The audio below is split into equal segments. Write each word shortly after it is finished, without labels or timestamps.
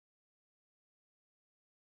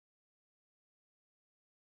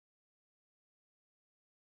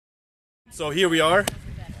So here we are,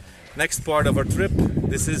 next part of our trip.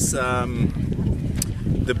 This is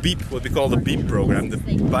the BEEP, what we call the BEEP program, the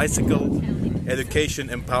Bicycle Education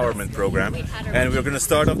Empowerment Program. And we're going to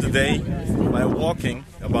start off the day by walking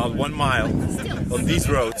about 1 mile on these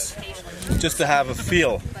roads, just to have a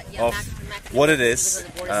feel of what it is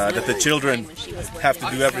that the children have to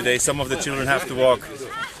do every day. Some of the children have to walk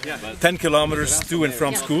 10 kilometers to and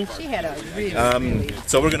from school.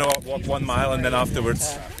 So we're going to walk 1 mile, and then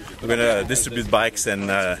afterwards we're going to distribute bikes and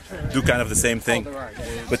do kind of the same thing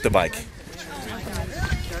with the bike.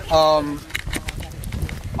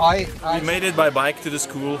 We made it by bike to the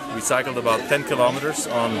school. We cycled about 10 kilometers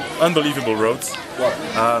on unbelievable roads.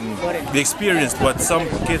 We experienced what some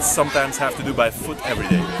kids sometimes have to do by foot every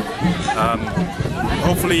day.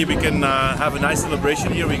 Hopefully we can have a nice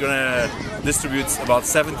celebration here. We're going to distribute about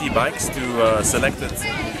 70 bikes to selected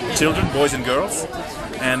children, boys and girls.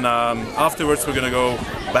 And afterwards we're going to go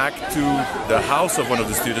back to the house of one of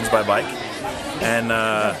the students by bike and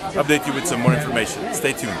update you with some more information.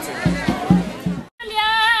 Stay tuned.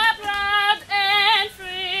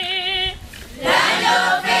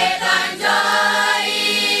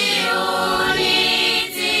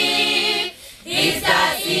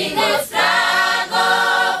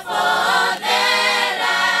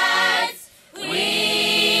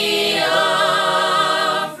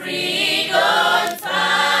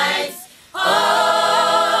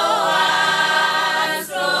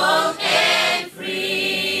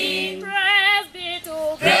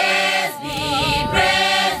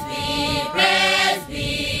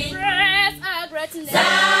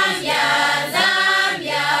 Zambian.